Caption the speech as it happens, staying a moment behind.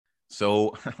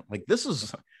So like, this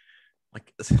is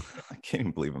like, I can't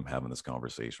even believe I'm having this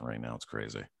conversation right now. It's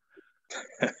crazy.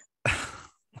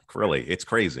 Really, it's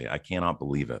crazy. I cannot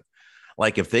believe it.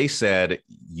 Like, if they said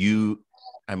you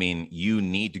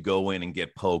need to go in and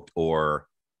get poked, or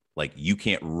like you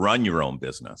can't run your own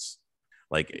business,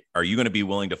 like, are you going to be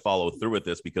willing to follow through with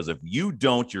this? Because if you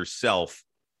don't yourself,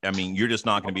 you're just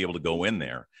not going to be able to go in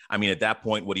there. At that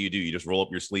point, what do? You just roll up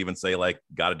your sleeve and say, like,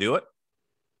 got to do it?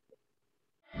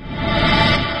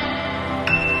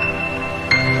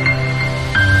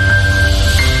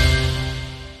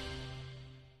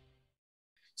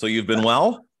 So you've been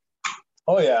well?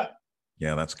 Oh, yeah.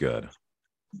 Yeah, that's good.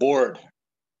 Bored.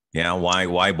 Yeah,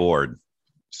 why bored?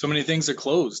 So many things are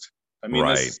closed.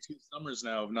 Right. This is 2 summers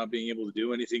now of not being able to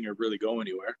do anything or really go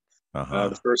anywhere. Uh-huh.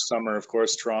 The first summer, of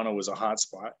course, Toronto was a hot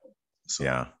spot. So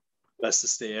yeah, best to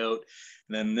stay out.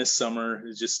 And then this summer,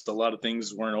 it's just a lot of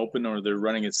things weren't open, or they're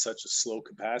running at such a slow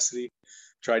capacity.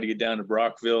 Tried to get down to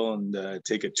Brockville and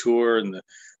take a tour, and the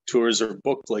tours are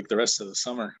booked like the rest of the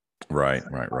summer. Right.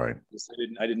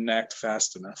 I didn't act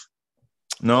fast enough.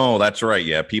 No, that's right.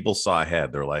 Yeah, people saw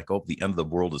ahead. They're like, oh, the end of the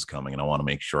world is coming, and I want to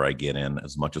make sure I get in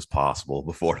as much as possible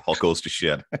before it all goes to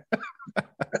shit.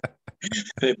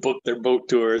 They booked their boat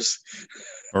tours.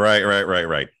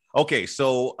 Right. Okay,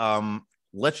 so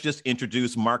let's just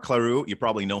introduce Marc Cleroux. You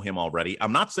probably know him already.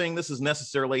 I'm not saying this is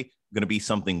necessarily going to be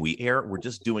something we air. We're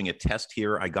just doing a test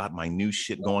here. I got my new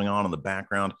shit going on in the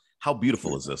background. How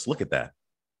beautiful is this? Look at that.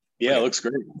 Yeah, it looks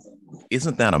great.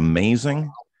 Isn't that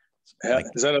amazing?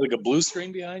 Is that like a blue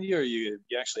screen behind you, or you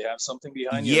actually have something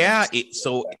behind you? Yeah.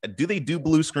 So do they do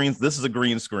blue screens? This is a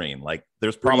green screen. Like,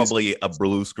 there's probably a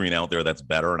blue screen out there that's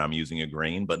better, and I'm using a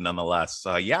green. But nonetheless,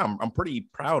 I'm pretty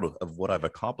proud of what I've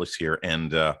accomplished here.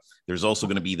 And there's also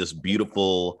going to be this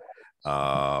beautiful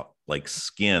like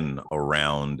skin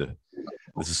around.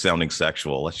 This is sounding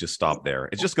sexual. Let's just stop there.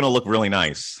 It's just going to look really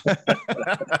nice.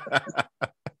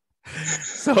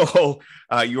 So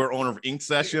you are owner of Ink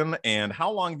Session, and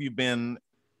how long have you been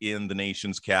in the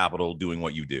nation's capital doing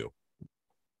what you do?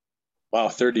 Wow,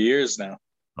 30 years now.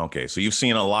 Okay, so you've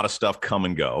seen a lot of stuff come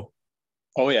and go.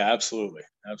 Oh yeah, absolutely.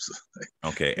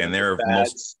 Okay, and there are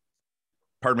most.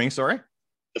 Pardon me, sorry.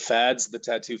 The fads, the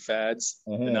tattoo fads,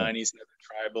 the 90s,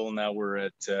 tribal. Now we're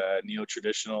at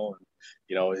neo-traditional.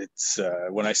 It's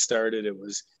when I started, it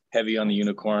was heavy on the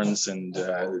unicorns and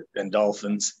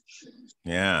dolphins.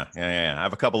 Yeah. I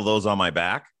have a couple of those on my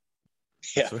back.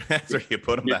 Yeah, so that's where you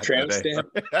put them. Your back tramp stamp.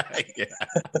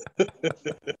 Yeah.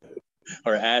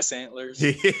 Or ass antlers.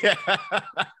 Yeah.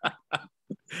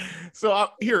 So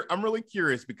here, I'm really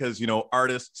curious because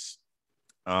artists,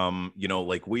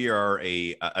 like, we are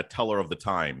a teller of the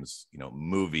times,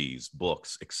 movies,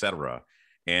 books, etc.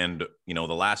 And the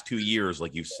last 2 years,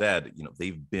 like you said,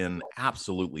 they've been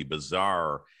absolutely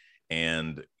bizarre.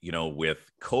 And, with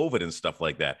COVID and stuff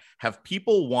like that, have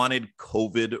people wanted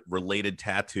COVID related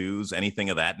tattoos, anything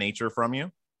of that nature from you?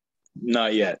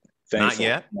 Not yet. Thankfully.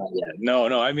 Not yet.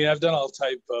 No. I've done all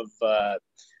type of,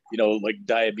 like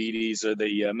diabetes or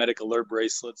the medical alert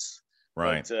bracelets.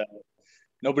 Right. But,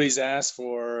 nobody's asked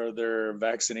for their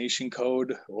vaccination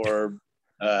code, or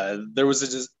there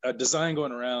was a design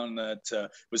going around that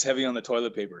was heavy on the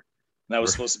toilet paper. And that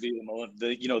was supposed to be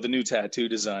the new tattoo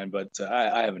design, but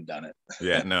I haven't done it.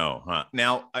 Yeah, no. Huh?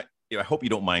 Now, I hope you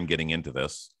don't mind getting into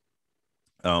this.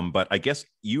 But I guess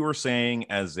you were saying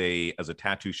as a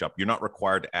tattoo shop, you're not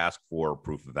required to ask for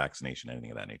proof of vaccination,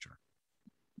 anything of that nature.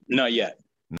 Not yet.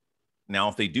 Now,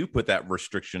 if they do put that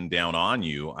restriction down on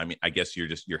you, I guess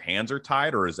your hands are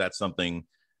tied, or is that something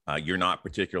you're not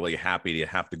particularly happy to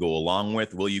have to go along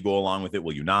with? Will you go along with it?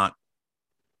 Will you not?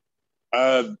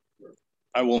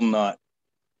 I will not.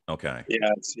 Okay.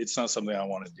 Yeah, it's not something I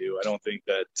want to do. I don't think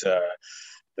that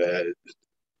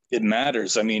it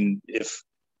matters. If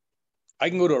I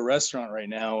can go to a restaurant right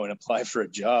now and apply for a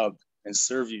job and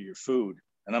serve you your food,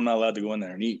 and I'm not allowed to go in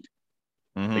there and eat,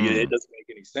 it doesn't make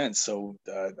any sense. So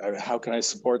how can I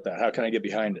support that? How can I get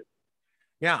behind it?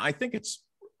 Yeah, I think it's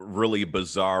really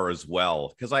bizarre as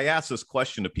well, because I ask this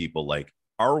question to people, like,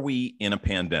 are we in a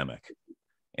pandemic?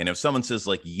 And if someone says,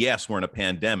 like, yes, we're in a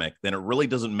pandemic, then it really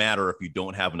doesn't matter if you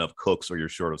don't have enough cooks or you're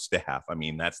short of staff.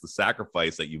 That's the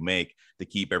sacrifice that you make to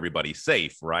keep everybody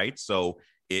safe, right? So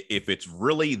if it's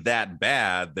really that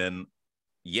bad, then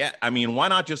yeah, why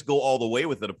not just go all the way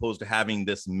with it, opposed to having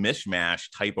this mishmash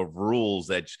type of rules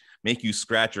that make you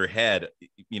scratch your head?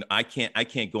 I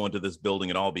can't go into this building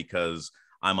at all because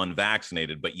I'm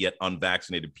unvaccinated, but yet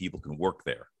unvaccinated people can work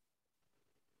there.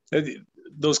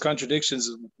 those contradictions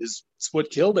is what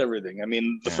killed everything. I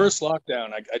mean, the first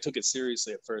lockdown, I took it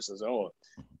seriously at first. I was, oh,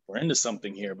 we're into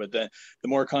something here. But then the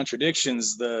more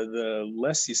contradictions, the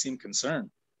less you seem concerned.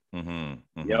 You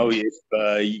know,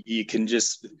 if you can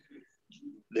just,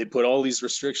 they put all these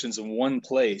restrictions in one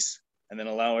place and then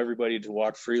allow everybody to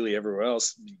walk freely everywhere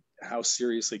else. How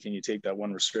seriously can you take that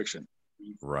one restriction?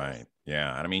 Right.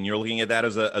 Yeah. I mean, you're looking at that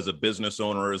as a business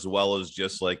owner as well as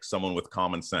just like someone with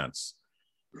common sense.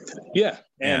 Yeah.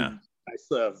 And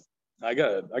I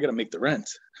gotta make the rent.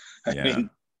 I mean,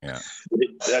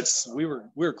 we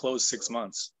were closed 6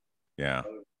 months. Yeah.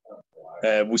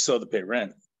 We still have to pay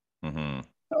rent.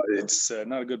 It's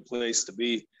not a good place to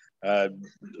be.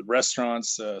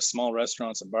 Restaurants, small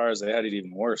restaurants and bars, they had it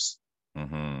even worse.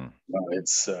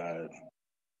 It's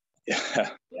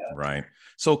right.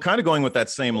 So kind of going with that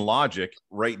same logic,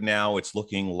 right now it's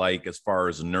looking like, as far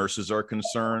as nurses are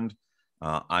concerned,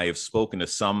 I have spoken to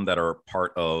some that are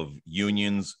part of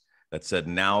unions that said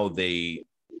now they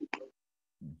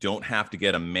don't have to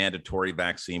get a mandatory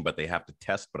vaccine, but they have to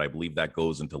test. But I believe that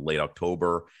goes into late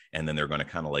October, and then they're going to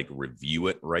kind of like review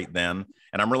it right then.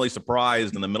 And I'm really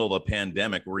surprised in the middle of a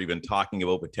pandemic, we're even talking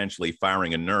about potentially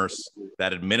firing a nurse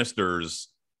that administers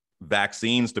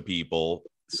vaccines to people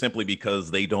simply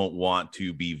because they don't want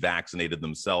to be vaccinated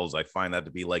themselves. I find that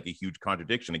to be like a huge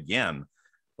contradiction. Again,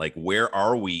 like, where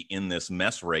are we in this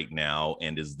mess right now?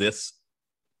 And is this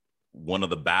one of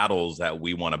the battles that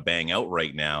we want to bang out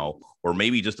right now, or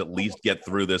maybe just at least get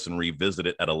through this and revisit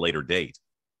it at a later date?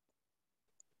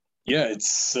 Yeah,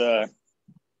 it's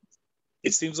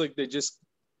it seems like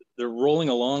they're rolling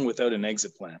along without an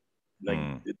exit plan. Like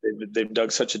they've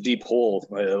dug such a deep hole,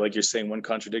 like you're saying, one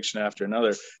contradiction after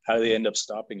another. How do they end up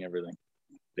stopping everything?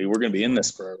 We're going to be in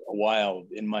this for a while,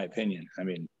 in my opinion. I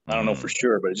mean, I don't know for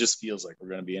sure, but it just feels like we're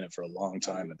going to be in it for a long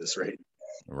time at this rate.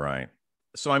 Right.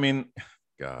 So, I mean,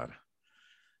 God,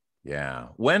 yeah.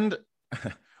 When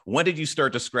did you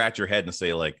start to scratch your head and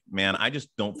say, like, man, I just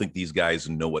don't think these guys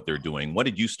know what they're doing? When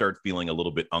did you start feeling a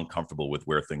little bit uncomfortable with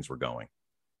where things were going?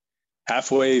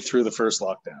 Halfway through the first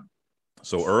lockdown.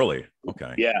 So early.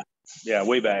 Okay. Yeah.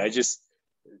 Way back. I just,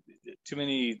 too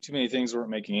many things weren't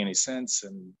making any sense.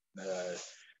 And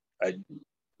I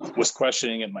was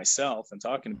questioning it myself and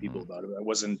talking to people about it. I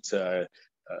wasn't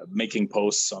making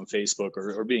posts on Facebook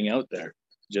or being out there.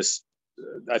 Just,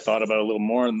 I thought about it a little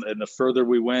more, and the further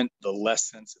we went, the less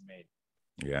sense it made.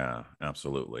 Yeah,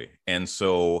 absolutely. And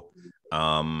so,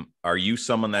 are you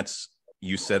someone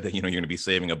you said that, you're going to be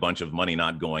saving a bunch of money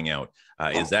not going out.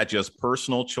 Is that just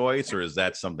personal choice, or is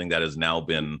that something that has now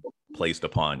been placed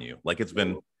upon you? Like, it's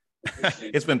been,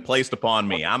 it's been placed upon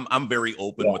me. I'm very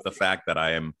open with the fact that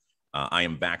I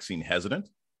am vaccine hesitant,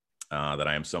 that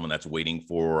I am someone that's waiting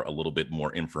for a little bit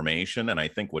more information. And I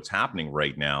think what's happening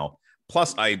right now,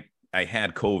 plus I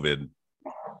had COVID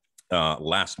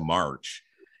last March,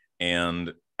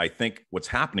 and I think what's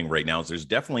happening right now is there's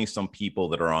definitely some people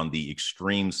that are on the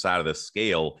extreme side of the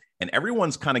scale, and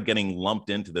everyone's kind of getting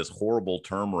lumped into this horrible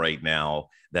term right now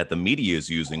that the media is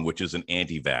using, which is an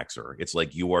anti-vaxxer. It's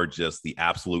like, you are just the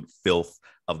absolute filth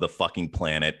of the fucking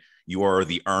planet. You are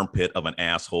the armpit of an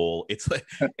asshole. It's like,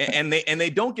 and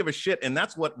they don't give a shit. And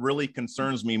that's what really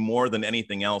concerns me more than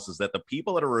anything else, is that the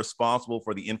people that are responsible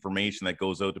for the information that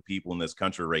goes out to people in this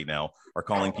country right now are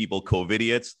calling people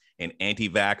COVIDiots and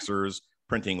anti-vaxxers,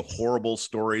 printing horrible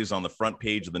stories on the front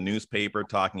page of the newspaper,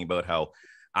 talking about how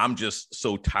I'm just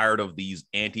so tired of these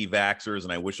anti-vaxxers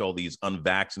and I wish all these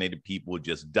unvaccinated people would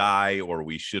just die, or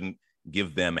we shouldn't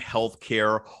give them health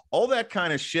care, all that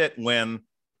kind of shit. When,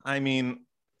 I mean,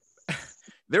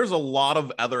 there's a lot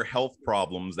of other health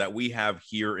problems that we have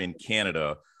here in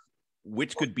Canada,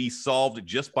 which could be solved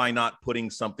just by not putting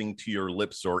something to your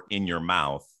lips or in your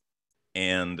mouth.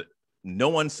 And no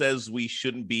one says we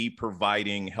shouldn't be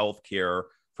providing health care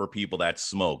for people that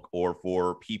smoke, or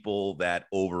for people that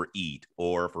overeat,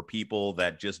 or for people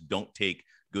that just don't take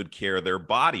good care of their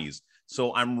bodies.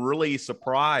 So I'm really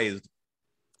surprised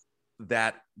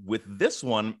that with this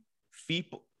one,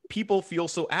 people feel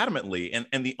so adamantly.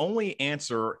 And the only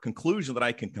conclusion that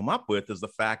I can come up with is the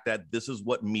fact that this is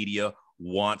what media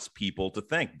wants people to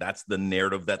think. That's the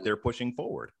narrative that they're pushing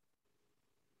forward.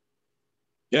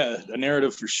 Yeah, a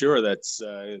narrative for sure that's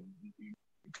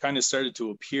kind of started to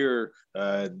appear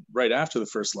right after the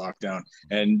first lockdown.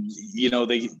 And,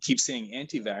 they keep saying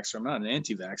anti-vaxxer. I'm not an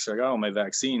anti-vaxxer. I got all my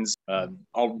vaccines.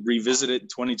 I'll revisit it in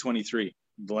 2023.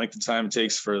 The length of time it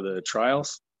takes for the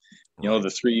trials, the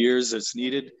 3 years that's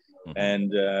needed.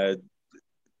 And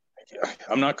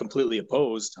I'm not completely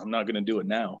opposed. I'm not going to do it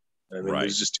now. I mean,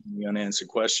 there's just too many unanswered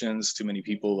questions. Too many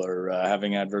people are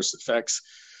having adverse effects.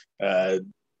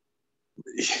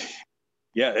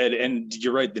 Yeah, and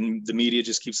you're right. The media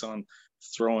just keeps on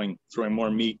throwing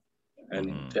more meat,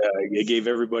 and it gave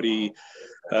everybody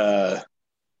a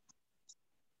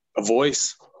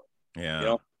voice.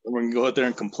 Yeah. We can go out there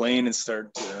and complain and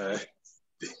start,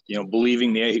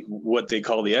 believing what they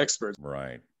call the experts.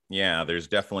 Right. Yeah, there's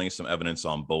definitely some evidence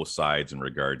on both sides in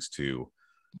regards to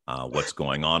what's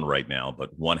going on right now,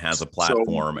 but one has a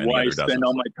platform So and the why other spend doesn't.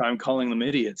 all my time calling them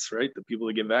idiots, right? The people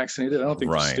that get vaccinated, I don't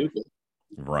think they're Right. stupid.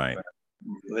 Right.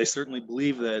 They certainly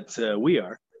believe that we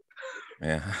are.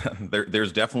 Yeah,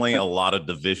 there's definitely a lot of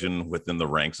division within the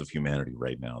ranks of humanity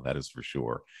right now. That is for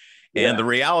sure. And the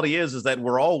reality is that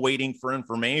we're all waiting for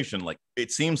information. Like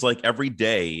it seems like every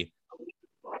day,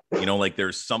 like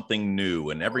there's something new,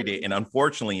 and every day, and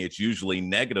unfortunately, it's usually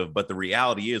negative. But the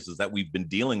reality is that we've been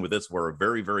dealing with this for a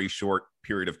very, very short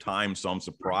period of time. So I'm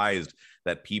surprised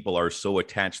that people are so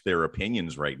attached to their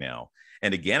opinions right now.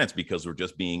 And again, it's because we're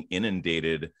just being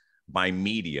inundated by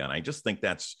media, and I just think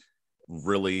that's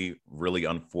really, really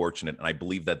unfortunate. And I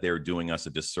believe that they're doing us a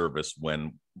disservice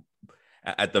when,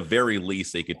 at the very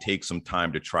least, they could take some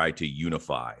time to try to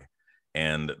unify.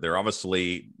 And they're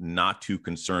obviously not too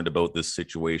concerned about this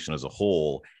situation as a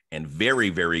whole, and very,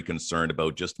 very concerned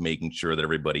about just making sure that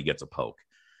everybody gets a poke.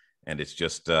 And it's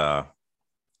just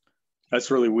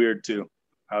that's really weird too,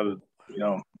 how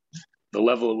the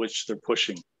level at which they're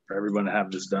pushing for everyone to have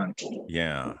this done.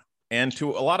 Yeah. And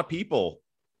to a lot of people,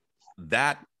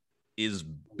 that is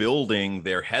building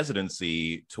their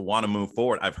hesitancy to want to move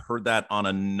forward. I've heard that on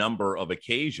a number of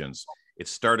occasions. It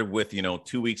started with,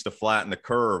 2 weeks to flatten the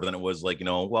curve. Then it was like,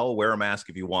 well, wear a mask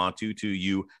if you want to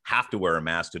you have to wear a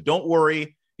mask. To don't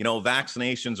worry,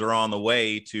 vaccinations are on the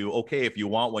way, to, okay, if you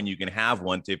want one, you can have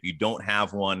one. To, if you don't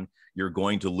have one, you're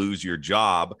going to lose your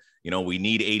job. We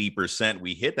need 80%.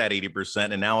 We hit that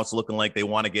 80%. And now it's looking like they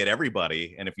want to get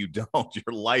everybody. And if you don't,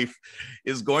 your life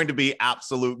is going to be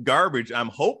absolute garbage. I'm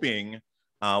hoping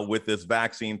with this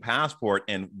vaccine passport,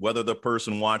 and whether the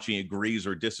person watching agrees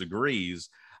or disagrees,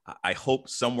 I hope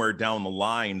somewhere down the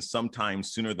line, sometime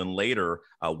sooner than later,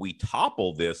 we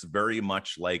topple this, very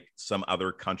much like some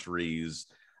other countries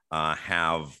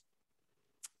have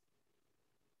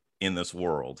in this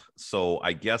world. So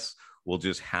I guess we'll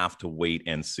just have to wait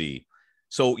and see.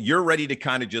 So you're ready to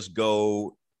kind of just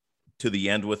go to the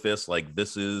end with this? Like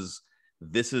this is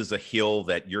a hill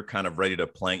that you're kind of ready to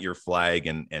plant your flag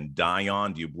and die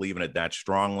on? Do you believe in it that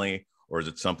strongly? Or is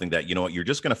it something that, you're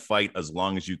just going to fight as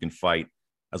long as you can fight,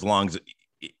 as long as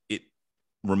it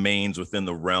remains within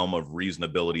the realm of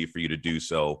reasonability for you to do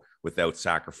so without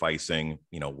sacrificing,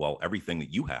 everything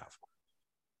that you have?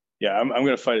 Yeah, I'm going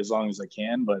to fight as long as I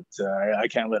can, but I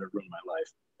can't let it ruin my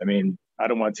life. I mean, I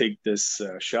don't want to take this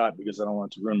shot because I don't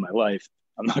want to ruin my life.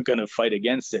 I'm not going to fight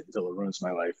against it until it ruins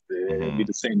my life. It'd be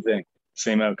the same thing,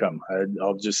 same outcome.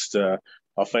 I'll just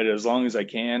I'll fight it as long as I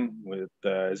can with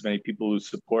as many people who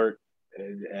support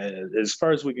as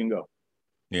far as we can go.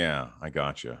 Yeah, I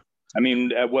gotcha. I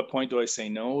mean, at what point do I say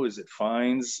no? Is it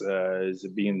fines? Is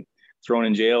it being thrown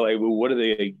in jail? What are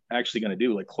they actually going to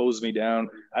do? Like close me down?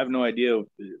 I have no idea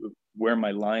where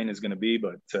my line is going to be,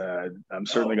 but I'm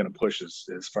certainly going to push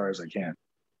as far as I can.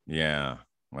 Yeah.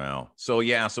 Wow. So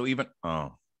yeah. So even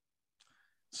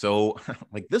so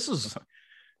like this is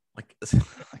like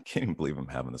I can't even believe I'm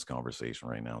having this conversation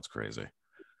right now. It's crazy.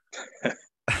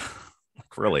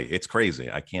 Really, it's crazy.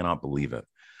 I cannot believe it.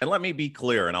 And let me be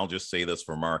clear, and I'll just say this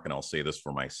for Mark, and I'll say this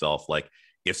for myself. Like,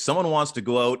 if someone wants to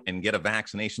go out and get a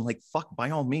vaccination, like, fuck,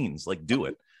 by all means, like, do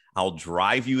it. I'll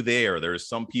drive you there. There's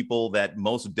some people that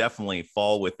most definitely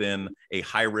fall within a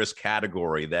high risk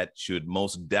category that should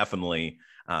most definitely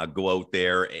go out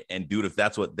there and do it if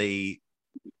that's what they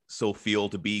so feel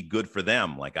to be good for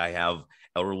them. Like I have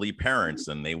elderly parents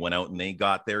and they went out and they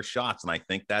got their shots, and I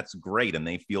think that's great and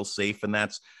they feel safe, and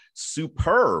that's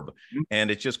superb.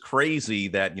 And it's just crazy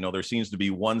that, there seems to be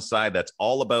one side that's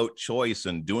all about choice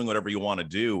and doing whatever you want to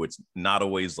do. It's not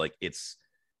always like it's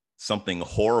something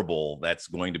horrible that's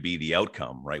going to be the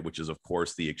outcome, right? Which is, of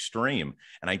course, the extreme.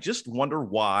 And I just wonder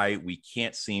why we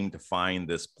can't seem to find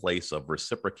this place of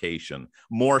reciprocation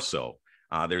more so.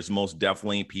 There's most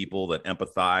definitely people that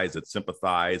empathize, that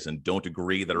sympathize, and don't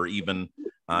agree, that are even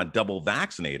double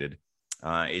vaccinated.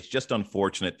 It's just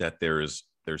unfortunate that there's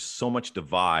so much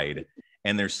divide,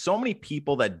 and there's so many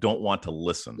people that don't want to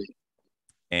listen.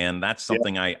 And that's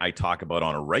something I talk about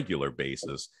on a regular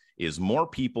basis, is more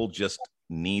people just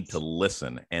need to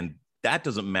listen. And that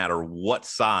doesn't matter what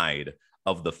side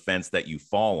of the fence that you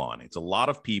fall on. It's a lot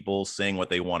of people saying what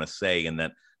they want to say, and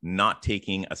that not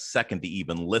taking a second to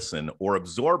even listen or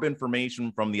absorb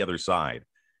information from the other side.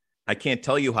 I can't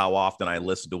tell you how often I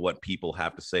listen to what people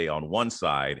have to say on one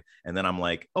side. And then I'm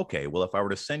like, okay, well, if I were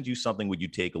to send you something, would you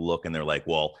take a look? And they're like,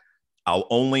 well, I'll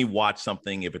only watch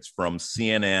something if it's from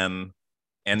CNN,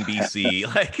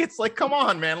 NBC. Like, it's like, come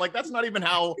on, man. Like, that's not even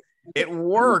how it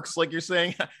works. Like, you're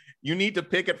saying you need to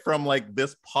pick it from like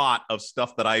this pot of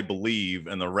stuff that I believe,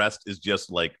 and the rest is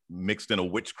just like mixed in a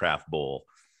witchcraft bowl.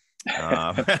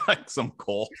 Like some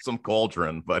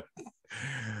cauldron, but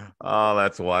oh,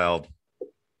 that's wild.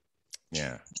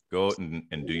 Yeah, go out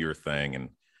and do your thing, and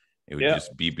it would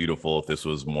just be beautiful if this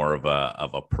was more of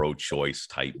a pro-choice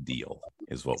type deal,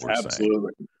 is what we're saying.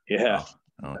 Yeah.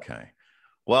 Oh, okay.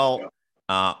 Well,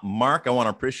 Mark, I want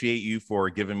to appreciate you for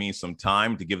giving me some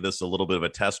time to give this a little bit of a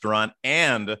test run,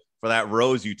 and for that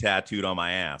rose you tattooed on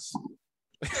my ass.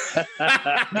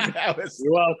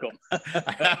 You're welcome.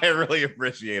 I really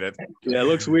appreciate it. Yeah, it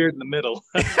looks weird in the middle.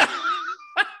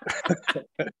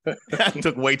 That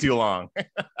took way too long.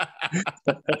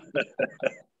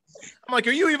 I'm like,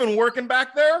 are you even working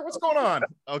back there? What's going on?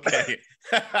 Okay.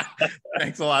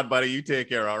 Thanks a lot, buddy. You take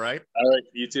care. All right. All right.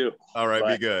 You too. All right.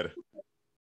 Bye. Be good.